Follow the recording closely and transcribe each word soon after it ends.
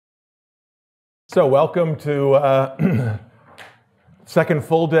So welcome to second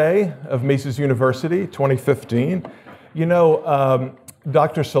full day of Mises University 2015. You know,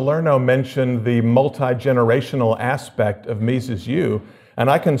 Dr. Salerno mentioned the multi-generational aspect of Mises U, and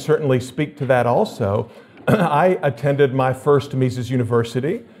I can certainly speak to that also. I attended my first Mises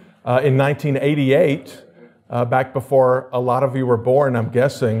University in 1988, back before a lot of you were born, I'm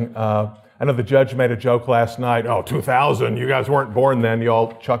guessing. I know the judge made a joke last night, oh, 2000, you guys weren't born then, you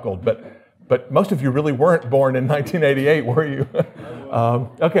all chuckled, but most of you really weren't born in 1988, were you?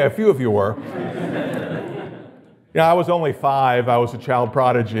 Okay, a few of you were. Yeah, I was only 5, I was a child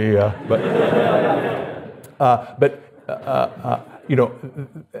prodigy, you know,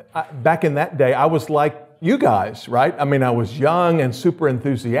 back in that day, I was like you guys, right? I mean, I was young and super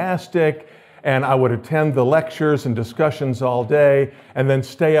enthusiastic, and I would attend the lectures and discussions all day, and then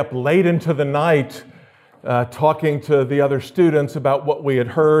stay up late into the night talking to the other students about what we had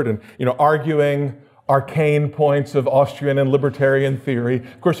heard and, you know, arguing arcane points of Austrian and libertarian theory.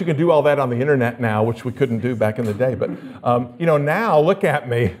 Of course, you can do all that on the internet now, which we couldn't do back in the day. But, you know, now look at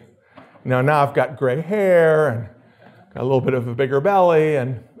me. Now I've got gray hair and got a little bit of a bigger belly.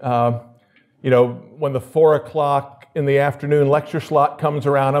 And, you know, when the 4 o'clock in the afternoon lecture slot comes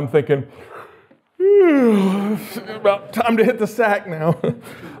around, I'm thinking, it's about time to hit the sack now.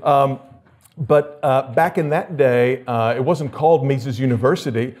 But back in that day, it wasn't called Mises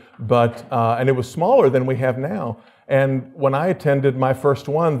University, and it was smaller than we have now. And when I attended my first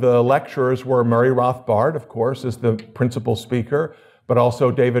one, the lecturers were Murray Rothbard, of course, as the principal speaker, but also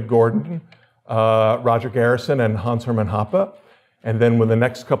David Gordon, Roger Garrison, and Hans Hermann Hoppe. And then with the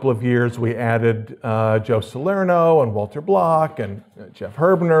next couple of years, we added Joe Salerno and Walter Block and Jeff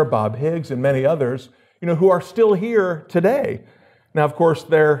Herbner, Bob Higgs, and many others, you know, who are still here today. Now, of course,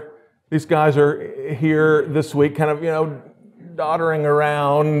 these guys are here this week, kind of, you know, doddering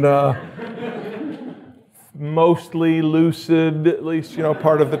around, mostly lucid, at least, you know,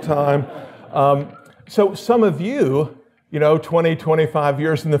 part of the time. So some of you, you know, 20, 25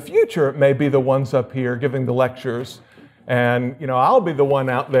 years in the future may be the ones up here giving the lectures. And, you know, I'll be the one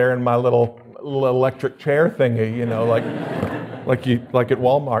out there in my little electric chair thingy, you know, like at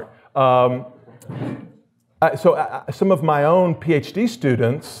Walmart. So some of my own PhD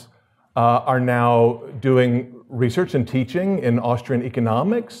students are now doing research and teaching in Austrian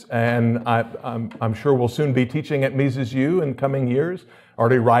economics, and I'm sure we'll soon be teaching at Mises U in coming years,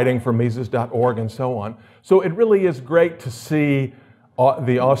 already writing for Mises.org and so on. So it really is great to see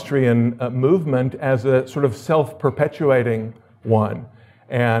the Austrian movement as a sort of self-perpetuating one.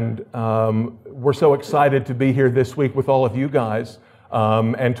 And we're so excited to be here this week with all of you guys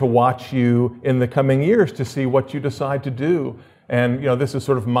and to watch you in the coming years to see what you decide to do. And, you know, this is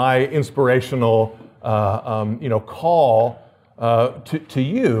sort of my inspirational, you know, call to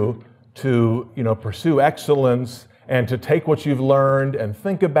you to, you know, pursue excellence and to take what you've learned and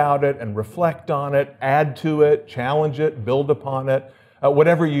think about it and reflect on it, add to it, challenge it, build upon it,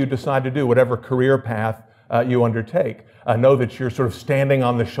 whatever you decide to do, whatever career path you undertake. Know that you're sort of standing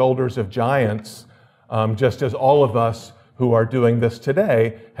on the shoulders of giants, just as all of us who are doing this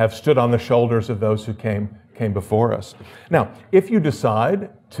today have stood on the shoulders of those who came before us. Now, if you decide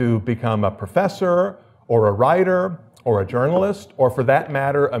to become a professor or a writer or a journalist, or for that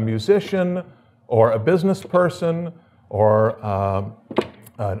matter, a musician or a business person or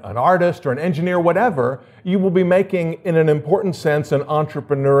an artist or an engineer, whatever, you will be making, in an important sense, an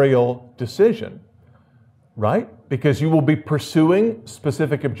entrepreneurial decision, right? Because you will be pursuing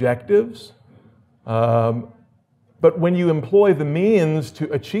specific objectives. But when you employ the means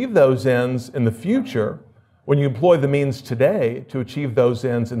to achieve those ends in the future, when you employ the means today to achieve those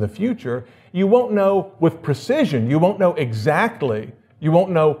ends in the future, you won't know with precision, you won't know exactly, you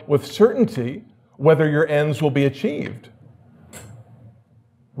won't know with certainty whether your ends will be achieved,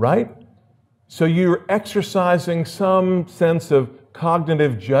 right? So you're exercising some sense of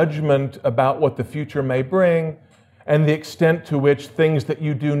cognitive judgment about what the future may bring and the extent to which things that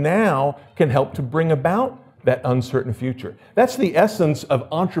you do now can help to bring about that uncertain future. That's the essence of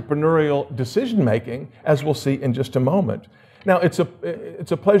entrepreneurial decision-making, as we'll see in just a moment. Now, it's a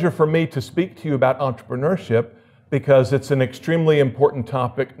pleasure for me to speak to you about entrepreneurship because it's an extremely important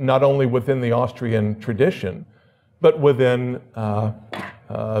topic, not only within the Austrian tradition, but within the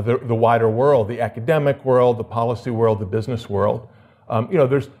wider world, the academic world, the policy world, the business world. You know,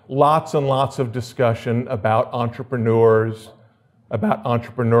 there's lots and lots of discussion about entrepreneurs, about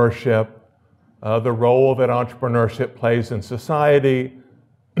entrepreneurship, the role that entrepreneurship plays in society,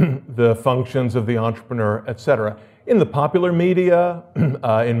 the functions of the entrepreneur, etc. In the popular media,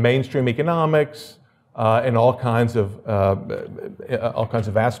 in mainstream economics, in all kinds of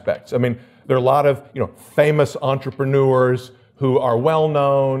aspects. I mean, there are a lot of famous entrepreneurs who are well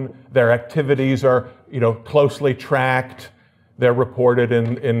known. Their activities are closely tracked. They're reported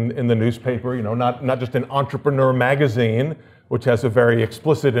in the newspaper. Not just in Entrepreneur magazine, which has a very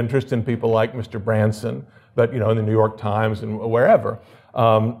explicit interest in people like Mr. Branson, but in the New York Times and wherever.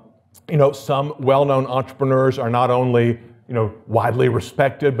 Some well-known entrepreneurs are not only widely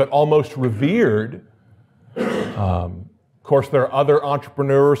respected, but almost revered. Of course, there are other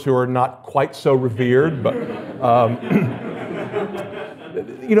entrepreneurs who are not quite so revered, but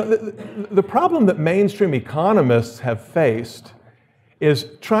the problem that mainstream economists have faced is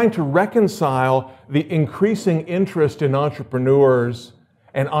trying to reconcile the increasing interest in entrepreneurs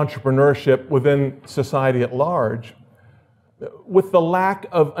and entrepreneurship within society at large with the lack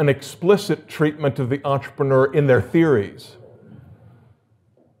of an explicit treatment of the entrepreneur in their theories.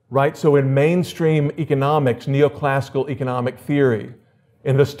 Right? So in mainstream economics, neoclassical economic theory,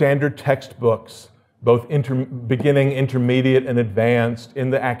 in the standard textbooks, both beginning, intermediate, and advanced, in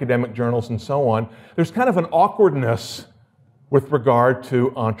the academic journals and so on, there's kind of an awkwardness with regard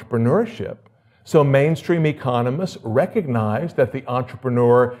to entrepreneurship. So mainstream economists recognize that the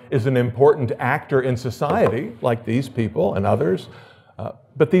entrepreneur is an important actor in society, like these people and others,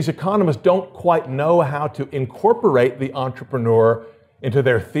 but these economists don't quite know how to incorporate the entrepreneur into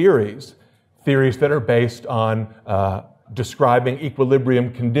their theories that are based on describing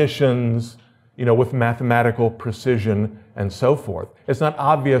equilibrium conditions, with mathematical precision and so forth. It's not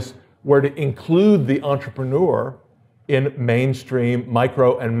obvious where to include the entrepreneur in mainstream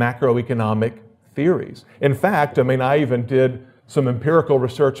micro and macroeconomic theories. In fact, I even did some empirical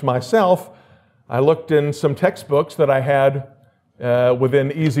research myself. I looked in some textbooks that I had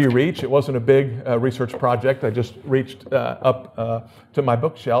within easy reach. It wasn't a big research project. I just reached up to my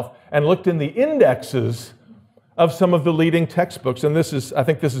bookshelf and looked in the indexes of some of the leading textbooks. And I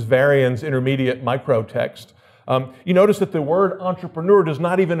think this is Varian's intermediate micro text. You notice that the word entrepreneur does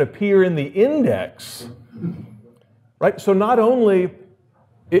not even appear in the index. Right? So not only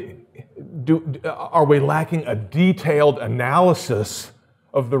are we lacking a detailed analysis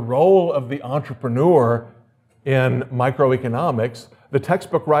of the role of the entrepreneur in microeconomics, the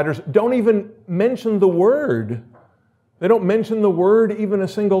textbook writers don't even mention the word. They don't mention the word even a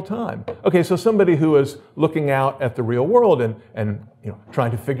single time. Okay, so somebody who is looking out at the real world and trying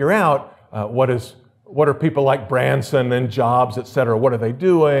to figure out what are people like Branson and Jobs, et cetera, what are they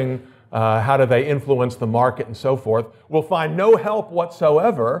doing? How do they influence the market and so forth, will find no help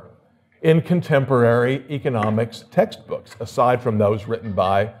whatsoever in contemporary economics textbooks, aside from those written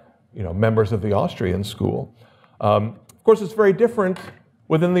by members of the Austrian school. Of course, it's very different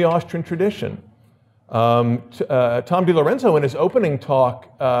within the Austrian tradition. Tom DiLorenzo, in his opening talk,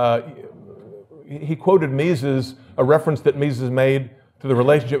 he quoted a reference that Mises made to the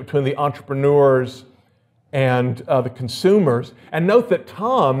relationship between the entrepreneurs and the consumers. And note that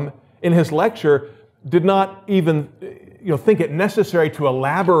Tom, in his lecture, did not even think it necessary to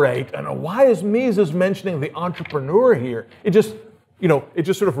elaborate on why is Mises mentioning the entrepreneur here. It just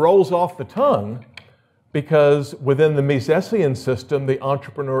sort of rolls off the tongue, because within the Misesian system, the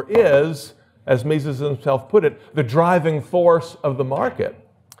entrepreneur is, as Mises himself put it, the driving force of the market.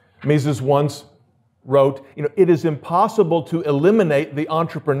 Mises once wrote, it is impossible to eliminate the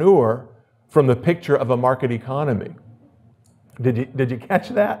entrepreneur from the picture of a market economy. Did you catch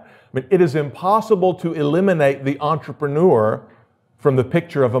that? It is impossible to eliminate the entrepreneur from the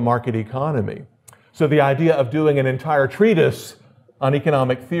picture of a market economy. So the idea of doing an entire treatise on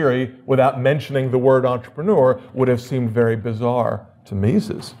economic theory without mentioning the word entrepreneur would have seemed very bizarre to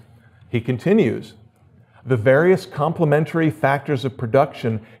Mises. He continues, the various complementary factors of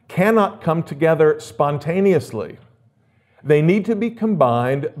production cannot come together spontaneously. They need to be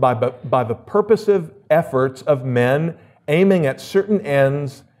combined by the purposive efforts of men aiming at certain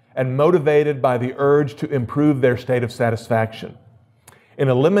ends and motivated by the urge to improve their state of satisfaction. In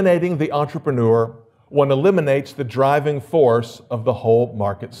eliminating the entrepreneur, one eliminates the driving force of the whole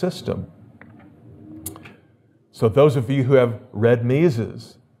market system. So those of you who have read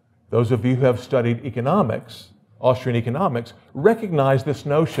Mises, those of you who have studied economics, Austrian economics, recognize this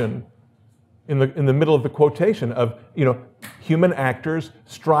notion in the middle of the quotation of human actors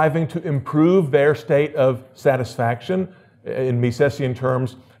striving to improve their state of satisfaction, in Misesian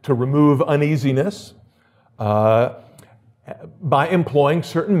terms, to remove uneasiness by employing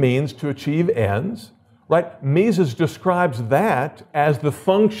certain means to achieve ends. Right? Mises describes that as the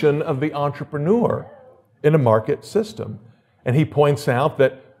function of the entrepreneur in a market system. And he points out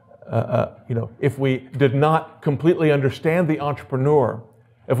that if we did not completely understand the entrepreneur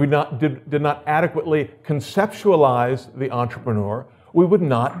if we did not adequately conceptualize the entrepreneur, we would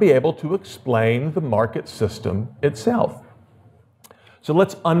not be able to explain the market system itself. So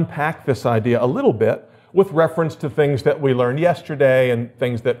let's unpack this idea a little bit with reference to things that we learned yesterday and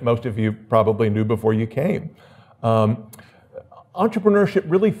things that most of you probably knew before you came. Entrepreneurship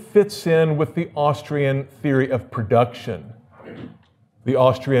really fits in with the Austrian theory of production, the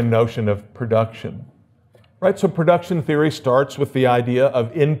Austrian notion of production. Right, so production theory starts with the idea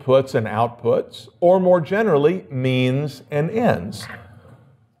of inputs and outputs, or more generally, means and ends.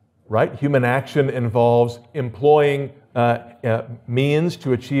 Right, human action involves employing means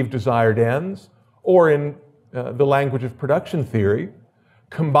to achieve desired ends, or in the language of production theory,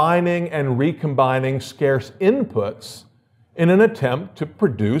 combining and recombining scarce inputs in an attempt to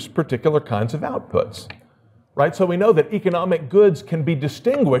produce particular kinds of outputs. Right? So we know that economic goods can be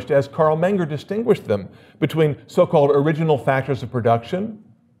distinguished, as Carl Menger distinguished them, between so-called original factors of production,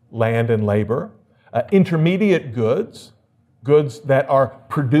 land and labor, intermediate goods, goods that are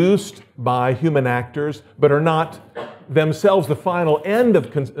produced by human actors but are not themselves the final end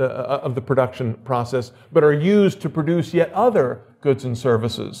of the production process, but are used to produce yet other goods and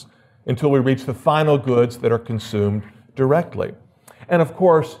services until we reach the final goods that are consumed directly. And of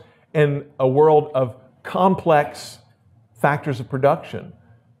course, in a world of complex factors of production,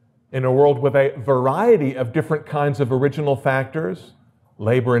 in a world with a variety of different kinds of original factors,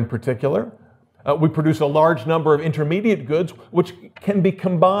 labor in particular, we produce a large number of intermediate goods which can be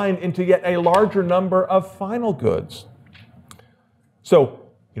combined into yet a larger number of final goods. So,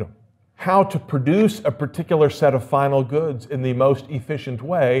 how to produce a particular set of final goods in the most efficient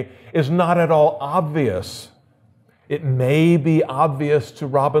way is not at all obvious. It may be obvious to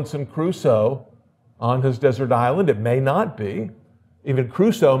Robinson Crusoe on his desert island. It may not be. Even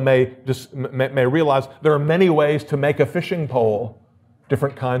Crusoe may realize there are many ways to make a fishing pole.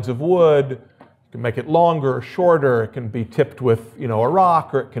 Different kinds of wood. You can make it longer or shorter. It can be tipped with a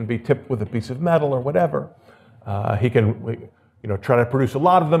rock, or it can be tipped with a piece of metal or whatever. He can try to produce a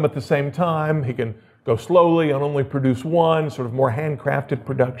lot of them at the same time. He can go slowly and only produce one, sort of more handcrafted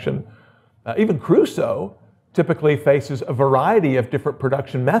production. Even Crusoe typically faces a variety of different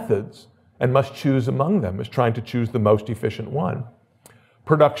production methods and must choose among them, is trying to choose the most efficient one.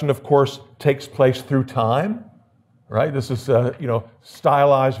 Production, of course, takes place through time, right? This is a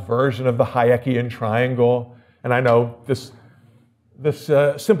stylized version of the Hayekian triangle. And I know this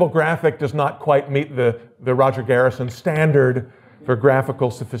simple graphic does not quite meet the Roger Garrison standard for graphical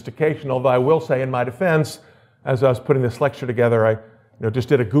sophistication, although I will say in my defense, as I was putting this lecture together, I just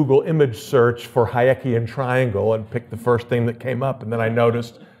did a Google image search for Hayekian triangle and picked the first thing that came up, and then I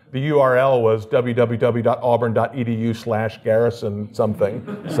noticed the URL was www.auburn.edu/Garrison something.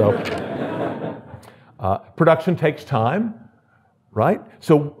 So production takes time, right?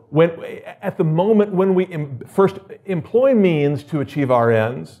 So at the moment when we first employ means to achieve our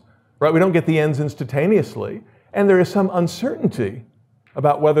ends, right, we don't get the ends instantaneously, and there is some uncertainty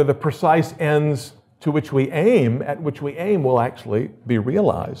about whether the precise ends at which we aim will actually be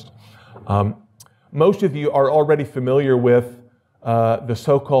realized. Most of you are already familiar with the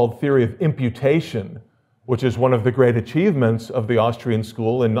so-called theory of imputation, which is one of the great achievements of the Austrian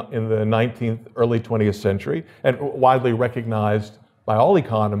school in the 19th, early 20th century, and widely recognized by all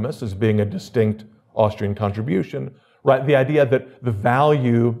economists as being a distinct Austrian contribution, right? The idea that the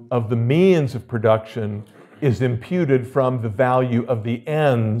value of the means of production is imputed from the value of the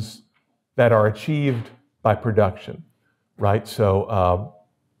ends that are achieved by production, right? So,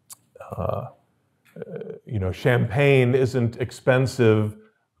 champagne isn't expensive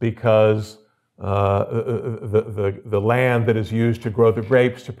because the land that is used to grow the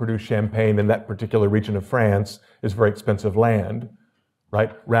grapes to produce champagne in that particular region of France is very expensive land,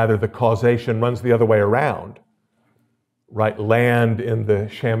 right? Rather, the causation runs the other way around, right? Land in the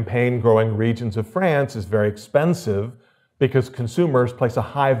champagne-growing regions of France is very expensive because consumers place a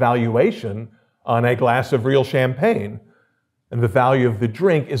high valuation on a glass of real champagne, and the value of the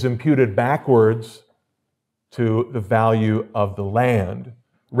drink is imputed backwards to the value of the land,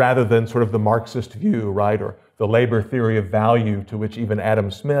 rather than sort of the Marxist view, right, or the labor theory of value to which even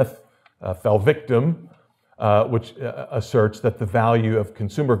Adam Smith fell victim, which asserts that the value of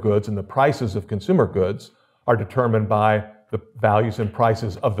consumer goods and the prices of consumer goods are determined by the values and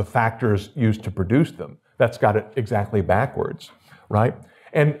prices of the factors used to produce them. That's got it exactly backwards, right?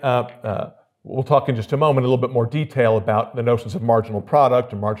 And we'll talk in just a moment a little bit more detail about the notions of marginal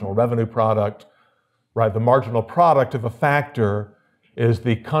product and marginal revenue product, right? The marginal product of a factor is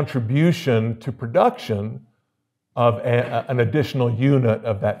the contribution to production of an additional unit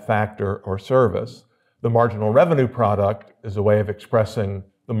of that factor or service. The marginal revenue product is a way of expressing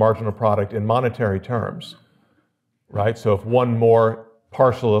the marginal product in monetary terms, right? So if one more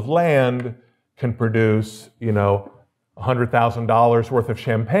parcel of land can produce, $100,000 worth of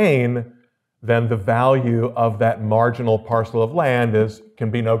champagne, then the value of that marginal parcel of land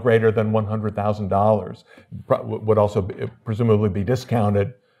can be no greater than $100,000. Would also presumably be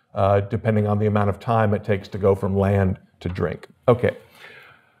discounted depending on the amount of time it takes to go from land to drink. Okay.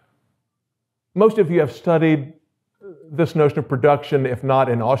 Most of you have studied this notion of production, if not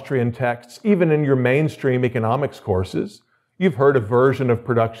in Austrian texts, even in your mainstream economics courses. You've heard a version of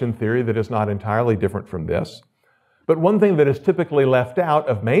production theory that is not entirely different from this. But one thing that is typically left out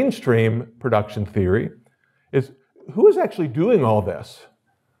of mainstream production theory is who is actually doing all this?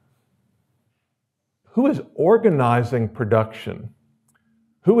 Who is organizing production?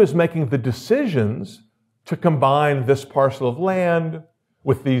 Who is making the decisions to combine this parcel of land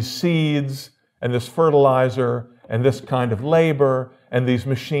with these seeds and this fertilizer and this kind of labor and these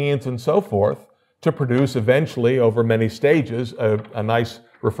machines and so forth to produce eventually, over many stages, a nice,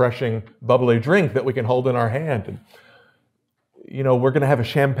 refreshing, bubbly drink that we can hold in our hand? And, we're going to have a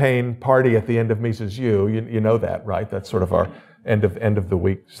champagne party at the end of Mises U. You know that, right? That's sort of our end of the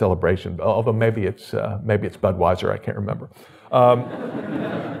week celebration. Although maybe it's Budweiser. I can't remember.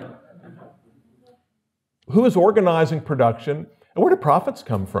 Who is organizing production, and where do profits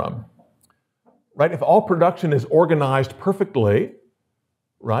come from? Right? If all production is organized perfectly,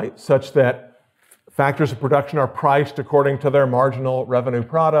 right, such that factors of production are priced according to their marginal revenue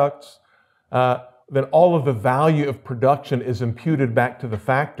products, then all of the value of production is imputed back to the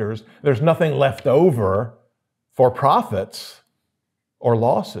factors. There's nothing left over for profits or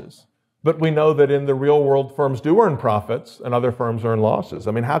losses. But we know that in the real world, firms do earn profits and other firms earn losses.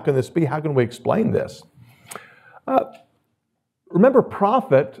 I mean, how can this be? How can we explain this? Remember,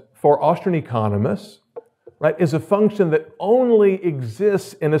 profit for Austrian economists, right, is a function that only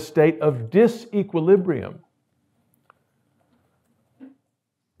exists in a state of disequilibrium.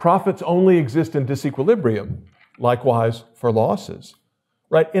 Profits only exist in disequilibrium, likewise for losses,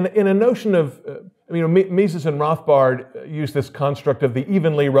 right? In a notion of, Mises and Rothbard use this construct of the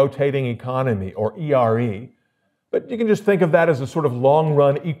evenly rotating economy, or ERE, but you can just think of that as a sort of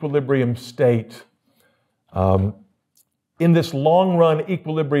long-run equilibrium state. In this long-run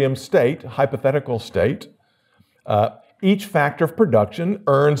equilibrium state, hypothetical state, each factor of production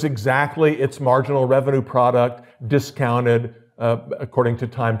earns exactly its marginal revenue product, discounted according to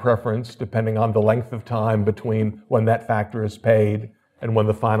time preference, depending on the length of time between when that factor is paid and when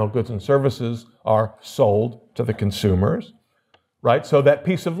the final goods and services are sold to the consumers, right? So that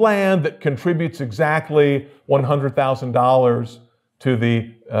piece of land that contributes exactly $100,000 to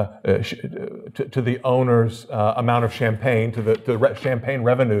the owner's amount of champagne, to the champagne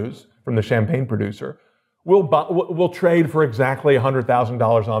revenues from the champagne producer, will trade for exactly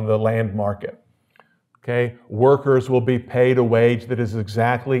 $100,000 on the land market. Okay, workers will be paid a wage that is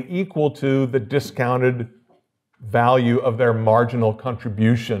exactly equal to the discounted value of their marginal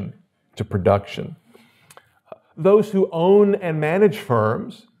contribution to production. Those who own and manage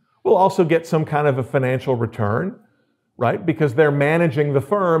firms will also get some kind of a financial return, right? Because they're managing the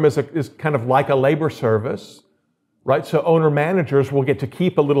firm is kind of like a labor service, right? So owner-managers will get to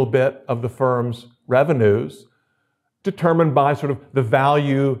keep a little bit of the firm's revenues, determined by sort of the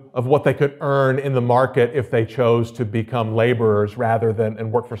value of what they could earn in the market if they chose to become laborers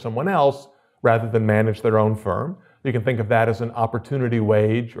and work for someone else rather than manage their own firm. You can think of that as an opportunity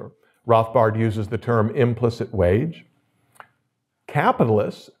wage, or Rothbard uses the term implicit wage.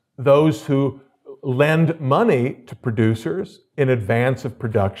 Capitalists, those who lend money to producers in advance of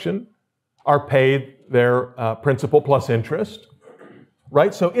production, are paid their principal plus interest.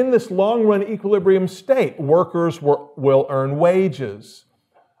 Right? So in this long-run equilibrium state, workers will earn wages.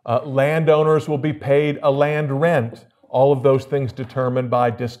 Landowners will be paid a land rent. All of those things determined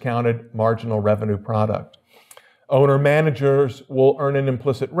by discounted marginal revenue product. Owner-managers will earn an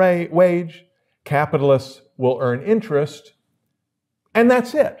implicit wage. Capitalists will earn interest. And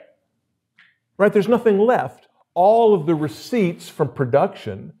that's it. Right? There's nothing left. All of the receipts from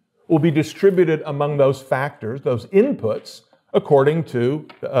production will be distributed among those factors, those inputs, according to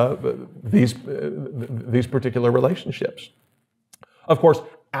these particular relationships. Of course,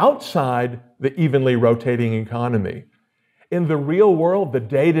 outside the evenly rotating economy, in the real world, the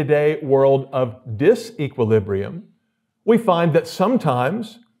day-to-day world of disequilibrium, we find that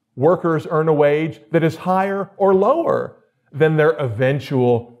sometimes workers earn a wage that is higher or lower than their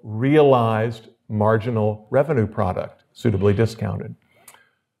eventual realized marginal revenue product, suitably discounted.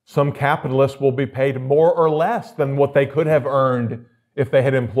 Some capitalists will be paid more or less than what they could have earned if they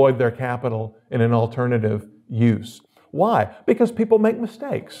had employed their capital in an alternative use. Why? Because people make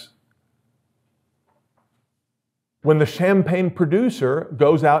mistakes. When the champagne producer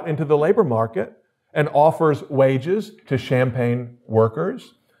goes out into the labor market and offers wages to champagne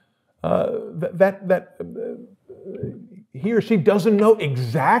workers, he or she doesn't know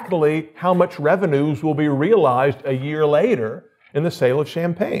exactly how much revenues will be realized a year later in the sale of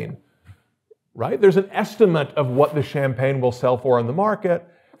champagne, right? There's an estimate of what the champagne will sell for in the market.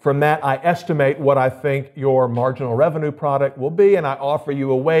 From that, I estimate what I think your marginal revenue product will be, and I offer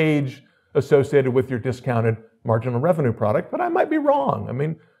you a wage associated with your discounted marginal revenue product, but I might be wrong. I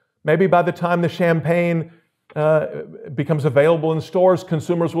mean, maybe by the time the champagne becomes available in stores,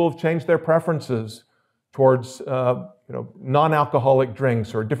 consumers will have changed their preferences towards non-alcoholic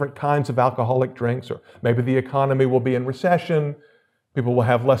drinks or different kinds of alcoholic drinks, or maybe the economy will be in recession. People will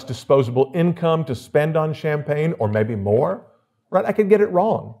have less disposable income to spend on champagne, or maybe more, right? I could get it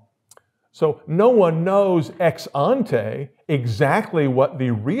wrong. So no one knows ex ante exactly what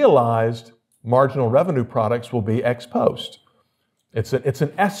the realized marginal revenue products will be ex post. It's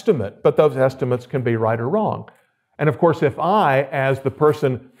an estimate, but those estimates can be right or wrong. And of course, if I, as the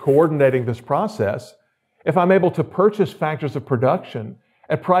person coordinating this process, if I'm able to purchase factors of production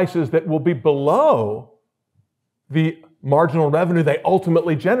at prices that will be below the marginal revenue they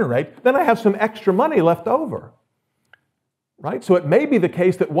ultimately generate, then I have some extra money left over, right? So it may be the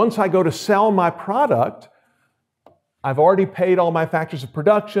case that once I go to sell my product, I've already paid all my factors of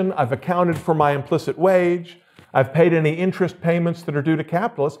production, I've accounted for my implicit wage, I've paid any interest payments that are due to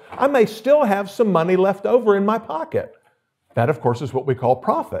capitalists, I may still have some money left over in my pocket. That, of course, is what we call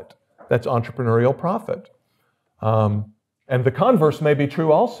profit. That's entrepreneurial profit. And the converse may be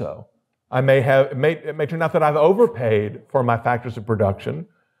true also. It may turn out that I've overpaid for my factors of production.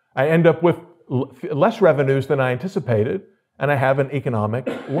 I end up with less revenues than I anticipated, and I have an economic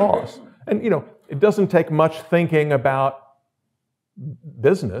loss. And it doesn't take much thinking about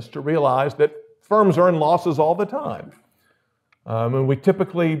business to realize that firms earn losses all the time. And we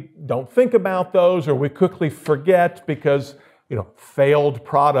typically don't think about those, or we quickly forget because failed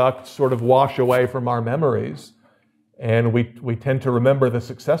products sort of wash away from our memories. And we tend to remember the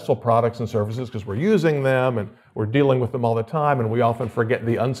successful products and services because we're using them and we're dealing with them all the time, and we often forget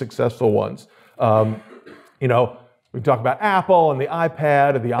the unsuccessful ones. We talk about Apple and the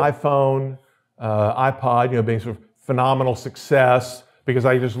iPad and the iPhone, iPod, being sort of phenomenal success because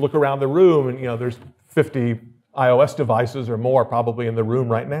I just look around the room and, there's 50 iOS devices or more probably in the room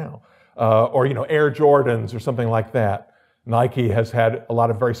right now. Or Air Jordans or something like that. Nike has had a lot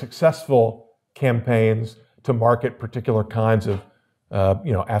of very successful campaigns to market particular kinds of,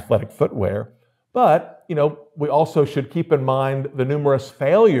 athletic footwear. But, we also should keep in mind the numerous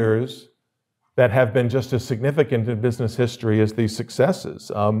failures that have been just as significant in business history as these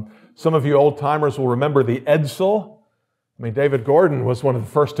successes. Some of you old timers will remember the Edsel. I mean, David Gordon was one of the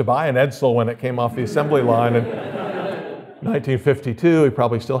first to buy an Edsel when it came off the assembly line in 1952. He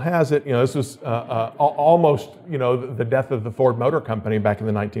probably still has it. This was almost, the death of the Ford Motor Company back in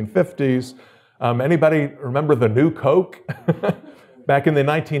the 1950s. Anybody remember the new Coke? Back in the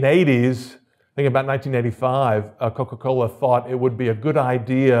 1980s, I think about 1985, Coca-Cola thought it would be a good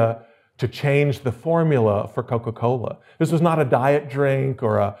idea to change the formula for Coca-Cola. This was not a diet drink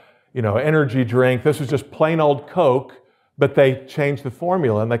or a energy drink. This was just plain old Coke, but they changed the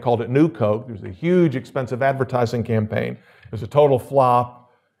formula and they called it New Coke. There was a huge, expensive advertising campaign. It was a total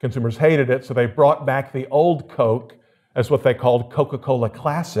flop. Consumers hated it, so they brought back the old Coke as what they called Coca-Cola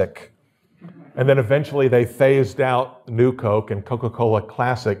Classic. And then eventually they phased out New Coke, and Coca-Cola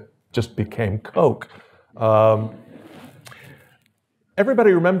Classic just became Coke.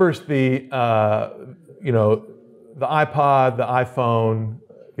 Everybody remembers the iPod, the iPhone,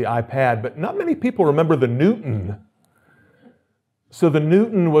 the iPad, but not many people remember the Newton. So the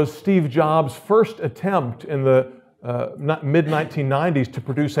Newton was Steve Jobs' first attempt in the mid-1990s to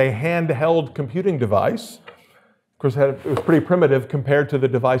produce a handheld computing device. Of course, it was pretty primitive compared to the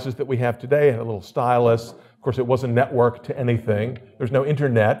devices that we have today. It had a little stylus. Of course, it wasn't networked to anything. There's no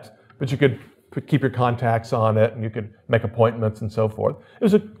internet, but you could keep your contacts on it, and you could make appointments and so forth. It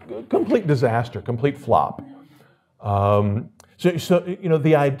was a complete disaster, complete flop.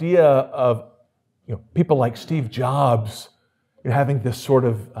 The idea of people like Steve Jobs having this sort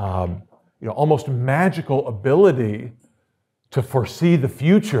of almost magical ability to foresee the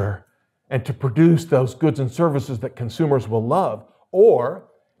future and to produce those goods and services that consumers will love, or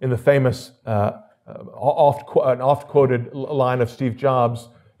in the famous oft-quoted line of Steve Jobs.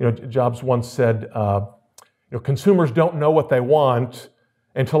 Jobs once said, consumers don't know what they want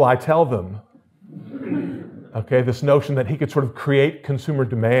until I tell them. Okay, this notion that he could sort of create consumer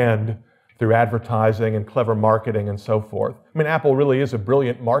demand through advertising and clever marketing and so forth. I mean, Apple really is a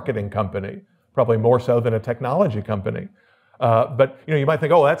brilliant marketing company, probably more so than a technology company. But you might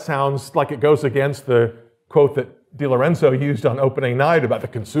think, oh, that sounds like it goes against the quote that DiLorenzo used on opening night about the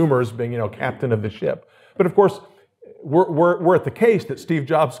consumers being, captain of the ship. But of course, we're at the case that Steve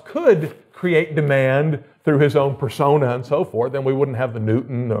Jobs could create demand through his own persona and so forth, then we wouldn't have the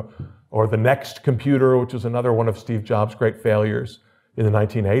Newton or the Next computer, which was another one of Steve Jobs' great failures in the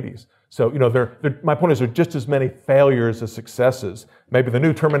 1980s. So, my point is there are just as many failures as successes. Maybe the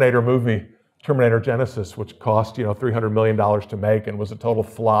new Terminator movie, Terminator Genesis, which cost, $300 million to make and was a total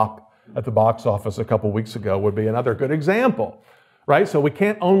flop at the box office a couple weeks ago, would be another good example, right? So we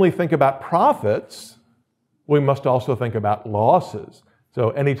can't only think about profits, we must also think about losses. So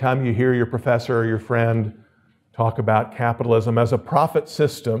anytime you hear your professor or your friend talk about capitalism as a profit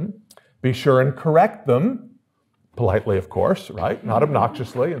system, be sure and correct them, politely of course, right? Not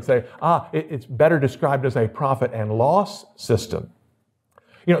obnoxiously, and say, it's better described as a profit and loss system.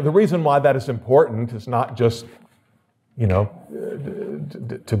 The reason why that is important is not just,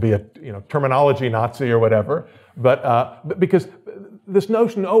 to be a terminology Nazi or whatever, but because this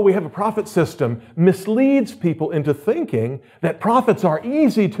notion, we have a profit system, misleads people into thinking that profits are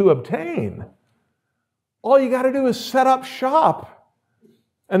easy to obtain. All you got to do is set up shop,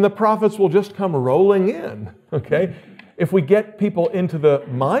 and the profits will just come rolling in, okay? If we get people into the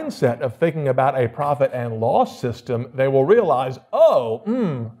mindset of thinking about a profit and loss system, they will realize,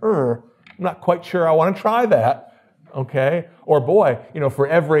 I'm not quite sure I want to try that, okay? Or boy, for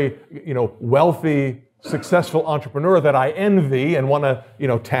every, wealthy, successful entrepreneur that I envy and want to,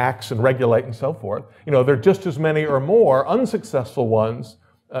 tax and regulate and so forth, there are just as many or more unsuccessful ones,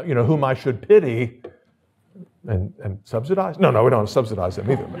 whom I should pity and subsidize. No, we don't subsidize them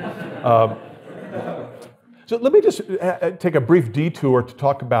either. So let me just take a brief detour to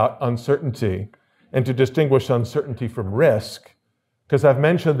talk about uncertainty and to distinguish uncertainty from risk, because I've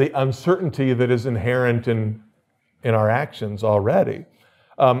mentioned the uncertainty that is inherent in our actions already.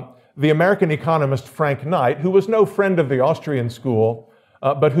 The American economist Frank Knight, who was no friend of the Austrian school,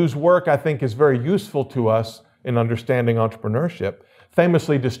 but whose work I think is very useful to us in understanding entrepreneurship,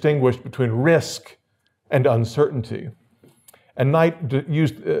 famously distinguished between risk and uncertainty. And Knight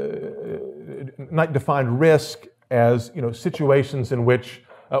defined risk as situations in which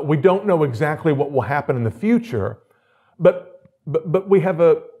we don't know exactly what will happen in the future, but we have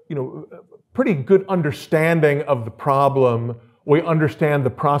a pretty good understanding of the problem. We understand the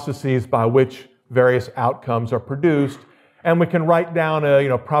processes by which various outcomes are produced, and we can write down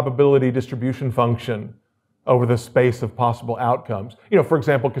a probability distribution function over the space of possible outcomes. For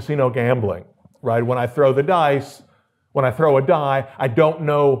example, casino gambling, right? When I throw a die, I don't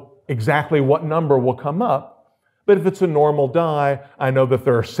know exactly what number will come up, but if it's a normal die, I know that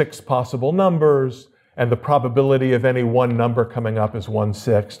there are 6 possible numbers, and the probability of any one number coming up is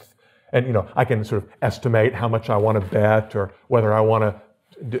 1/6. And I can sort of estimate how much I want to bet or whether I want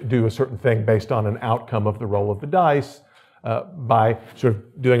to do a certain thing based on an outcome of the roll of the dice by sort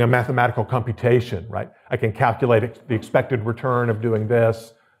of doing a mathematical computation, right? I can calculate the expected return of doing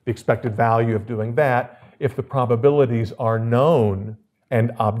this, the expected value of doing that, if the probabilities are known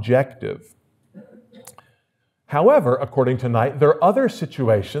and objective. However, according to Knight, there are other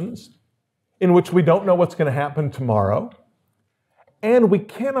situations in which we don't know what's going to happen tomorrow, and we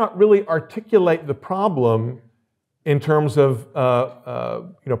cannot really articulate the problem in terms of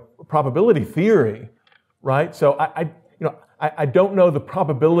probability theory, right? So I don't know the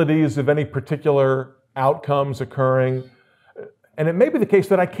probabilities of any particular outcomes occurring, and it may be the case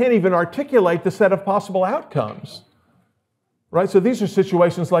that I can't even articulate the set of possible outcomes, right? So these are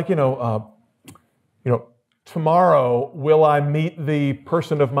situations like tomorrow will I meet the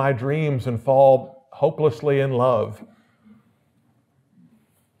person of my dreams and fall hopelessly in love?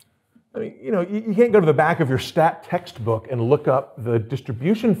 I mean, you can't go to the back of your stat textbook and look up the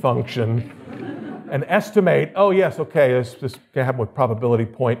distribution function and estimate, oh yes, okay, this can happen with probability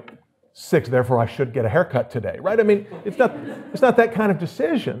 0.6, therefore I should get a haircut today, right? I mean, it's not that kind of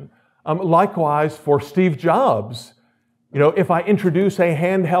decision. Likewise for Steve Jobs, if I introduce a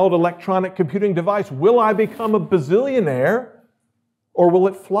handheld electronic computing device, will I become a bazillionaire or will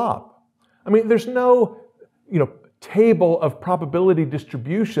it flop? I mean, there's no, table of probability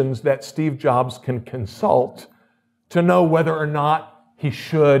distributions that Steve Jobs can consult to know whether or not he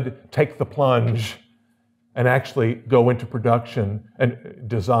should take the plunge and actually go into production and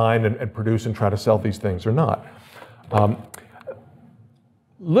design and produce and try to sell these things or not.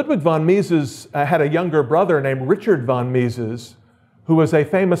 Ludwig von Mises had a younger brother named Richard von Mises, who was a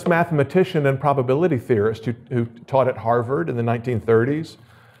famous mathematician and probability theorist who taught at Harvard in the 1930s.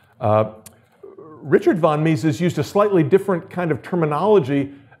 Richard von Mises used a slightly different kind of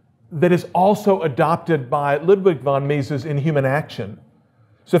terminology that is also adopted by Ludwig von Mises in Human Action.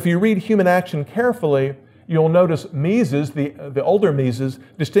 So if you read Human Action carefully, you'll notice Mises, the older Mises,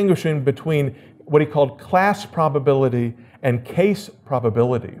 distinguishing between what he called class probability and case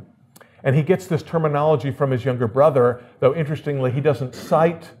probability. And he gets this terminology from his younger brother, though interestingly, he doesn't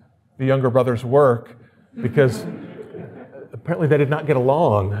cite the younger brother's work because apparently they did not get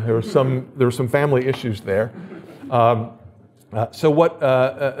along. There were some family issues there. So what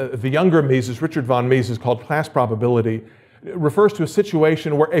the younger Mises, Richard von Mises, called class probability, refers to a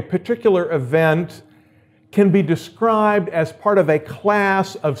situation where a particular event can be described as part of a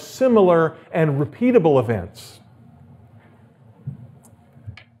class of similar and repeatable events.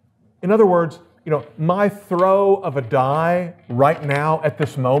 In other words, my throw of a die right now at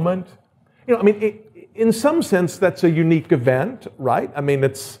this moment, in some sense that's a unique event, right? I mean,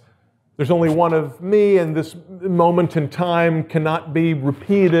 there's only one of me, and this moment in time cannot be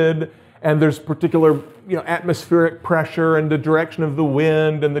repeated, and there's particular atmospheric pressure and the direction of the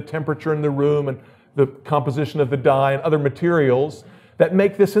wind and the temperature in the room and the composition of the die and other materials that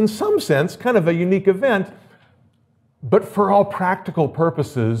make this in some sense kind of a unique event. But for all practical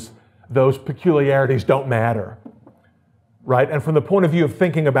purposes, those peculiarities don't matter, right? And from the point of view of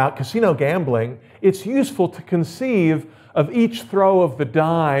thinking about casino gambling, it's useful to conceive of each throw of the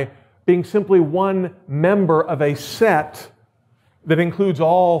die being simply one member of a set that includes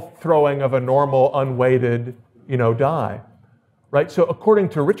all throwing of a normal, unweighted, die, right? So according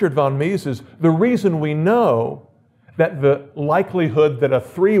to Richard von Mises, the reason we know that the likelihood that a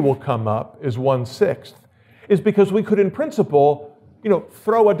 3 will come up is 1/6 is because we could, in principle,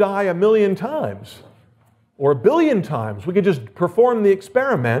 throw a die 1,000,000 times or 1,000,000,000 times. We could just perform the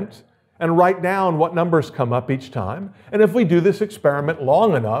experiment and write down what numbers come up each time. And if we do this experiment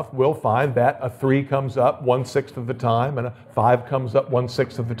long enough, we'll find that a 3 comes up 1/6 of the time and a 5 comes up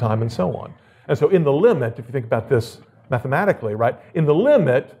 1/6 of the time and so on. And so in the limit, if you think about this mathematically, right, in the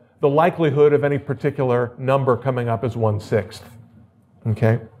limit, the likelihood of any particular number coming up is 1/6.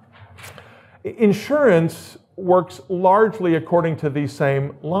 Okay? Insurance works largely according to these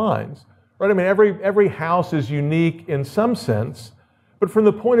same lines, right? I mean, every house is unique in some sense, but from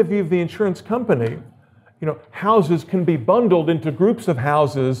the point of view of the insurance company, houses can be bundled into groups of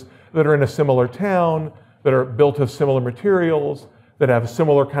houses that are in a similar town, that are built of similar materials, that have a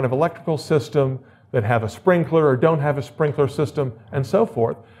similar kind of electrical system, that have a sprinkler or don't have a sprinkler system, and so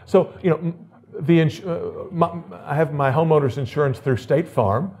forth. So, I have my homeowner's insurance through State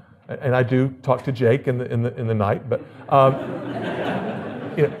Farm, and I do talk to Jake in the night, but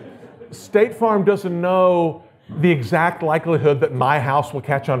State Farm doesn't know the exact likelihood that my house will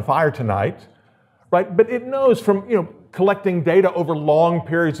catch on fire tonight, right? But it knows from collecting data over long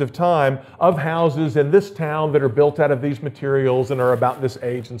periods of time of houses in this town that are built out of these materials and are about this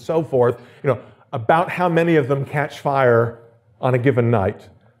age and so forth, about how many of them catch fire on a given night.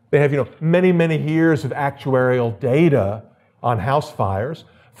 They have many, many years of actuarial data on house fires.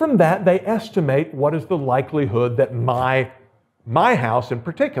 From that, they estimate what is the likelihood that my house in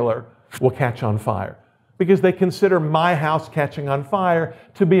particular will catch on fire, because they consider my house catching on fire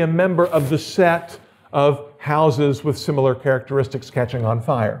to be a member of the set of houses with similar characteristics catching on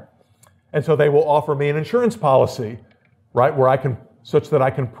fire. And so they will offer me an insurance policy, right, such that I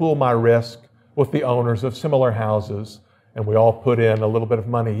can pool my risk with the owners of similar houses, and we all put in a little bit of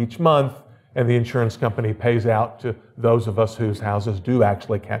money each month, and the insurance company pays out to those of us whose houses do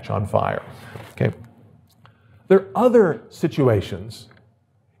actually catch on fire. Okay. There are other situations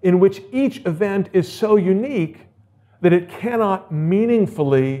in which each event is so unique that it cannot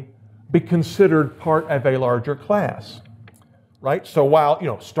meaningfully be considered part of a larger class, right? So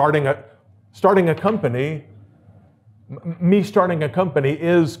while starting a company, me starting a company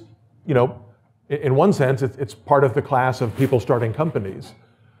is, in one sense, it's part of the class of people starting companies.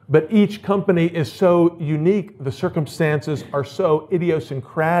 But each company is so unique, the circumstances are so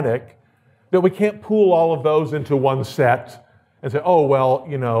idiosyncratic that we can't pool all of those into one set and say, oh, well,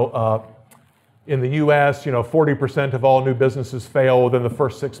 in the US, 40% of all new businesses fail within the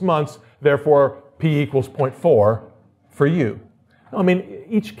first 6 months, therefore P equals 0.4 for you. I mean,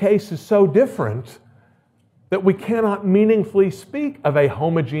 each case is so different that we cannot meaningfully speak of a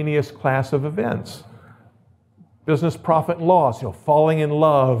homogeneous class of events. Business profit and loss, falling in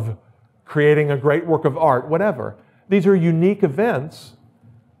love, creating a great work of art, whatever. These are unique events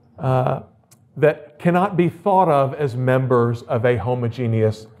that cannot be thought of as members of a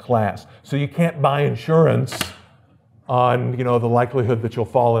homogeneous class. So you can't buy insurance on the likelihood that you'll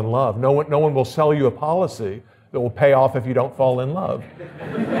fall in love. No one will sell you a policy that will pay off if you don't fall in love.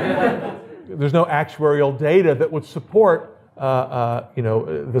 there's no actuarial data that would support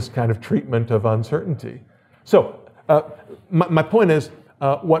this kind of treatment of uncertainty. So my point is,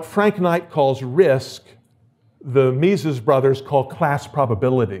 what Frank Knight calls risk, the Mises brothers call class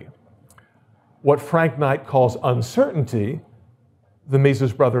probability. What Frank Knight calls uncertainty, the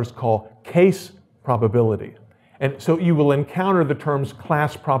Mises brothers call case probability. And so you will encounter the terms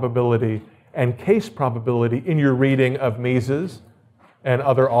class probability and case probability in your reading of Mises and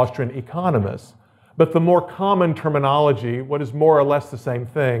other Austrian economists. But the more common terminology, what is more or less the same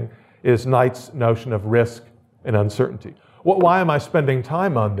thing, is Knight's notion of risk and uncertainty. Why am I spending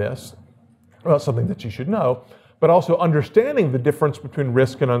time on this? Well, something that you should know, but also understanding the difference between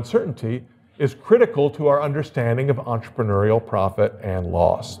risk and uncertainty is critical to our understanding of entrepreneurial profit and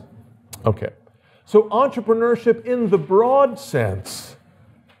loss. Okay, so entrepreneurship in the broad sense,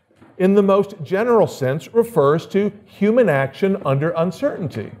 in the most general sense, refers to human action under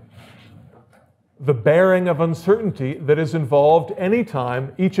uncertainty. The bearing of uncertainty that is involved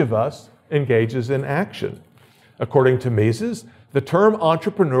anytime each of us engages in action. According to Mises, the term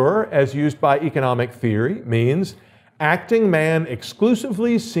entrepreneur, as used by economic theory, means acting man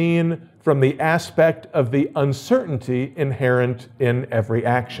exclusively seen from the aspect of the uncertainty inherent in every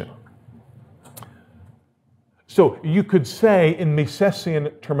action. So you could say in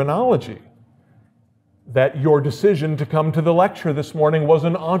Misesian terminology that your decision to come to the lecture this morning was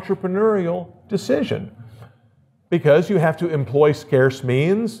an entrepreneurial decision, because you have to employ scarce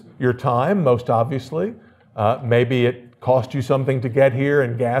means, your time, most obviously. Maybe it cost you something to get here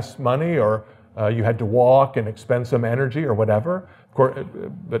in gas money, or you had to walk and expend some energy or whatever. Of course,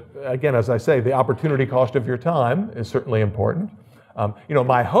 but again, as I say, the opportunity cost of your time is certainly important.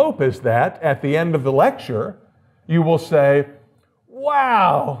 My hope is that at the end of the lecture, you will say,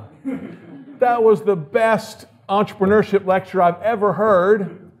 wow, that was the best entrepreneurship lecture I've ever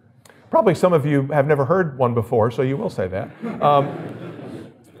heard. Probably some of you have never heard one before, so you will say that.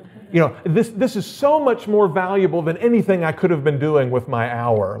 This is so much more valuable than anything I could have been doing with my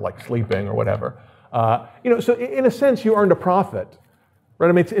hour, like sleeping or whatever. So in a sense, you earned a profit, right?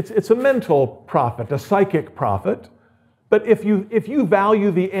 I mean, it's a mental profit, a psychic profit. But if you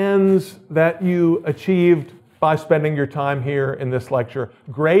value the ends that you achieved by spending your time here in this lecture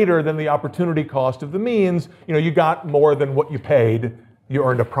greater than the opportunity cost of the means, you got more than what you paid. You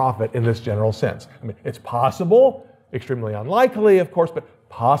earned a profit in this general sense. I mean, it's possible, extremely unlikely, of course, but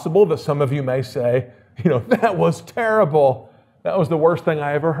possible that some of you may say, that was terrible. That was the worst thing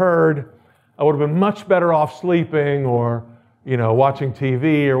I ever heard. I would have been much better off sleeping or, watching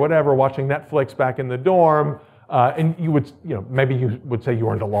TV or whatever, watching Netflix back in the dorm. And you would, maybe you would say you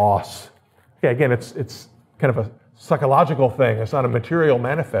earned a loss. Okay, again, it's kind of a psychological thing. It's not a material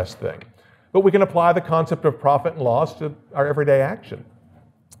manifest thing. But we can apply the concept of profit and loss to our everyday action.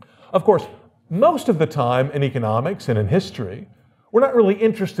 Of course, most of the time in economics and in history, we're not really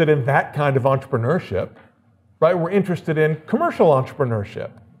interested in that kind of entrepreneurship, right? We're interested in commercial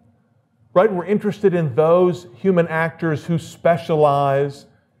entrepreneurship, right? We're interested in those human actors who specialize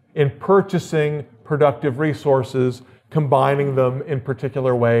in purchasing productive resources, combining them in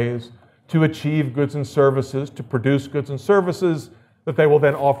particular ways to achieve goods and services, to produce goods and services that they will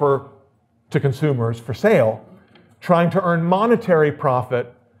then offer to consumers for sale, trying to earn monetary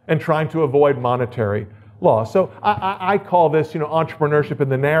profit and trying to avoid monetary loss. So I call this, entrepreneurship in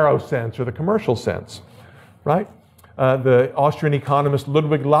the narrow sense or the commercial sense, right? The Austrian economist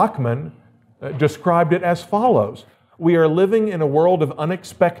Ludwig Lachmann described it as follows. We are living in a world of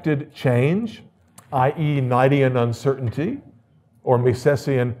unexpected change, i.e. Knightian uncertainty, or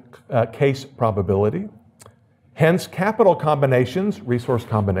Misesian case probability. Hence, capital combinations, resource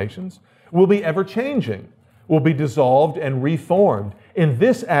combinations, will be ever-changing, will be dissolved and reformed. In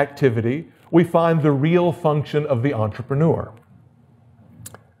this activity, we find the real function of the entrepreneur.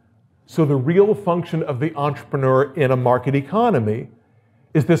 So the real function of the entrepreneur in a market economy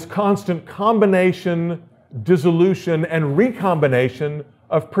is this constant combination, dissolution, and recombination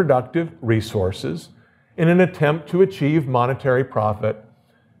of productive resources in an attempt to achieve monetary profit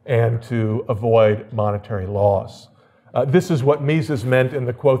and to avoid monetary loss. This is what Mises meant in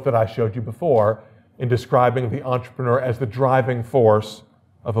the quote that I showed you before in describing the entrepreneur as the driving force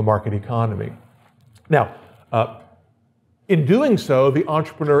of a market economy. Now, in doing so, the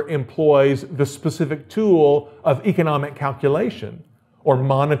entrepreneur employs the specific tool of economic calculation or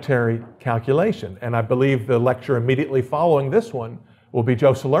monetary calculation. And I believe the lecture immediately following this one will be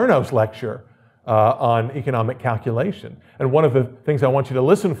Joe Salerno's lecture on economic calculation. And one of the things I want you to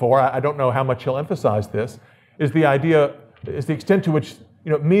listen for, I don't know how much he'll emphasize this, is the extent to which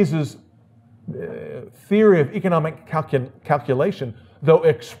Mises' theory of economic calculation though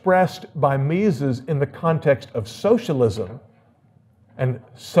expressed by Mises in the context of socialism, and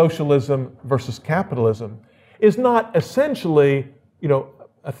socialism versus capitalism, is not essentially,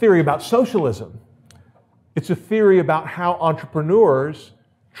 a theory about socialism. It's a theory about how entrepreneurs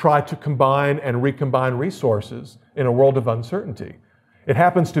try to combine and recombine resources in a world of uncertainty. It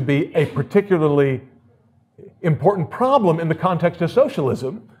happens to be a particularly important problem in the context of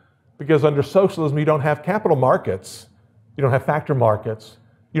socialism, because under socialism you don't have capital markets, you don't have factor markets,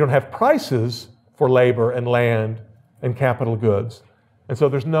 you don't have prices for labor and land and capital goods. And so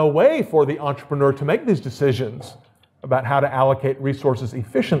there's no way for the entrepreneur to make these decisions about how to allocate resources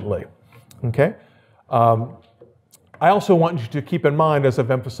efficiently. Okay? I also want you to keep in mind, as I've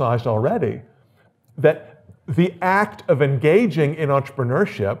emphasized already, that the act of engaging in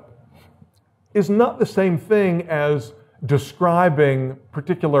entrepreneurship is not the same thing as describing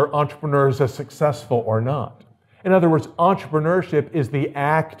particular entrepreneurs as successful or not. In other words, entrepreneurship is the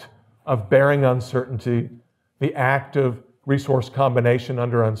act of bearing uncertainty, the act of resource combination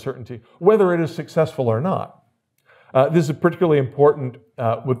under uncertainty, whether it is successful or not. This is particularly important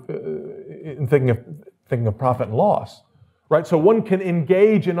in thinking of profit and loss, right? So one can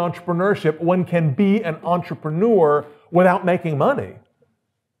engage in entrepreneurship, one can be an entrepreneur without making money.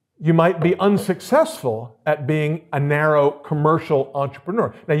 You might be unsuccessful at being a narrow commercial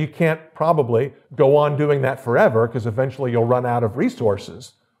entrepreneur. Now, you can't probably go on doing that forever, because eventually you'll run out of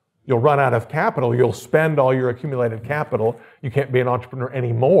resources. You'll run out of capital. You'll spend all your accumulated capital. You can't be an entrepreneur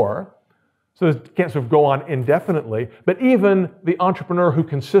anymore. So it can't sort of go on indefinitely. But even the entrepreneur who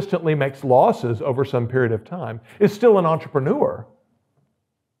consistently makes losses over some period of time is still an entrepreneur,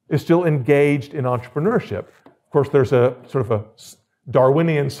 is still engaged in entrepreneurship. Of course, there's a sort of a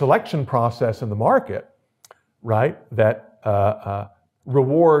Darwinian selection process in the market, right, that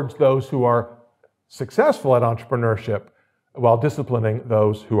rewards those who are successful at entrepreneurship while disciplining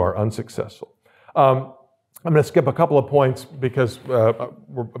those who are unsuccessful. I'm going to skip a couple of points because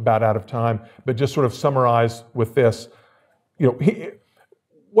we're about out of time, but just sort of summarize with this.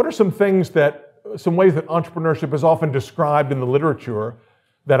 What are some ways that entrepreneurship is often described in the literature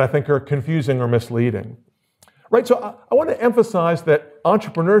that I think are confusing or misleading? Right, so I want to emphasize that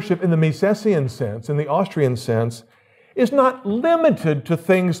entrepreneurship in the Misesian sense, in the Austrian sense, is not limited to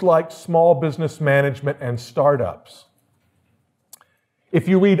things like small business management and startups. If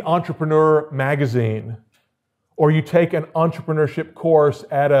you read Entrepreneur magazine, or you take an entrepreneurship course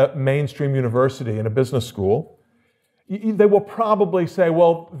at a mainstream university in a business school, they will probably say,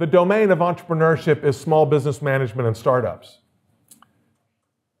 well, the domain of entrepreneurship is small business management and startups.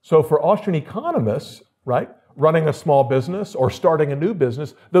 So for Austrian economists, right, running a small business or starting a new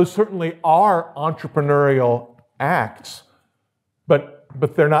business, those certainly are entrepreneurial acts, but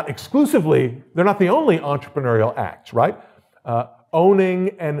they're not the only entrepreneurial acts, right?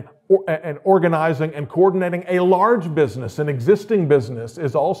 Owning and organizing and coordinating a large business, an existing business,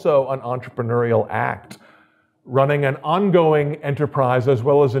 is also an entrepreneurial act. Running an ongoing enterprise as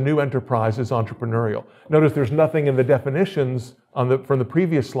well as a new enterprise is entrepreneurial. Notice there's nothing in the definitions from the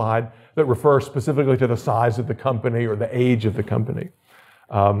previous slide that refer specifically to the size of the company or the age of the company.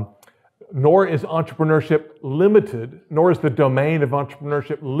 Nor is entrepreneurship limited, nor is the domain of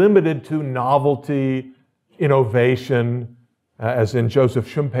entrepreneurship limited to novelty, innovation, as in Joseph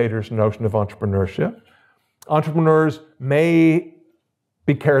Schumpeter's notion of entrepreneurship. Entrepreneurs may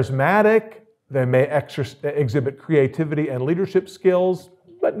be charismatic, they may exhibit creativity and leadership skills,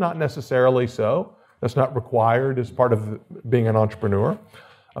 but not necessarily so. That's not required as part of being an entrepreneur.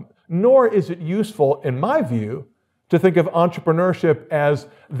 Nor is it useful, in my view, to think of entrepreneurship as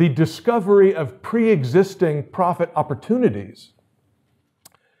the discovery of pre-existing profit opportunities.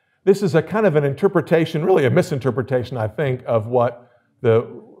 This is a kind of an interpretation, really a misinterpretation, I think, of what the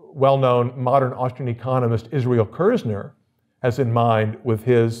well-known modern Austrian economist Israel Kirzner has in mind with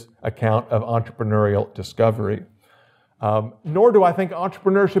his account of entrepreneurial discovery. Nor do I think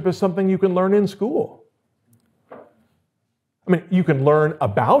entrepreneurship is something you can learn in school. I mean, you can learn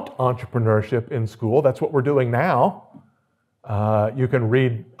about entrepreneurship in school. That's what we're doing now. You can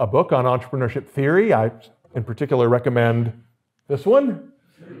read a book on entrepreneurship theory. I, in particular, recommend this one,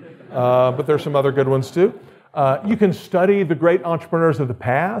 but there's some other good ones too. You can study the great entrepreneurs of the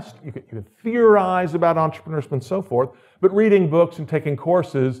past. You can theorize about entrepreneurship and so forth. But reading books and taking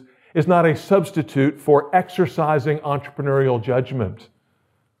courses is not a substitute for exercising entrepreneurial judgment,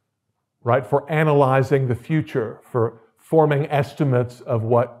 right? For analyzing the future, for forming estimates of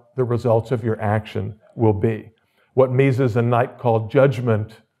what the results of your action will be. What Mises and Knight called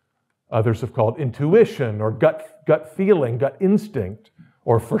judgment, others have called intuition or gut feeling, gut instinct,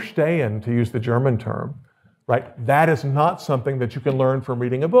 or Verstehen, to use the German term, right? That is not something that you can learn from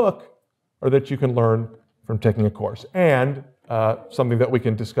reading a book or that you can learn from taking a course. And something that we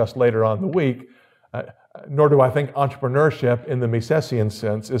can discuss later on in the week, nor do I think entrepreneurship in the Misesian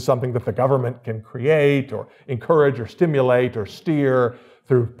sense is something that the government can create or encourage or stimulate or steer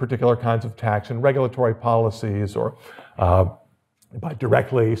through particular kinds of tax and regulatory policies or by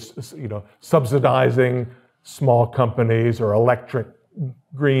directly subsidizing small companies or electric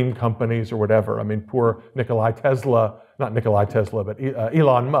green companies or whatever. I mean, poor Nikola Tesla, not Nikola Tesla, but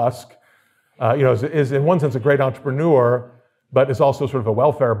Elon Musk, is in one sense a great entrepreneur, but is also sort of a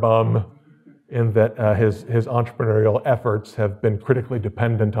welfare bum in that his entrepreneurial efforts have been critically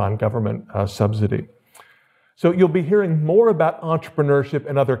dependent on government subsidy. So you'll be hearing more about entrepreneurship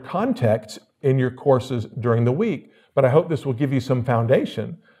in other contexts in your courses during the week, but I hope this will give you some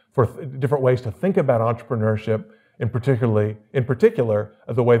foundation for different ways to think about entrepreneurship, in particular,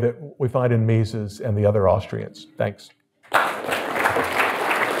 the way that we find in Mises and the other Austrians. Thanks.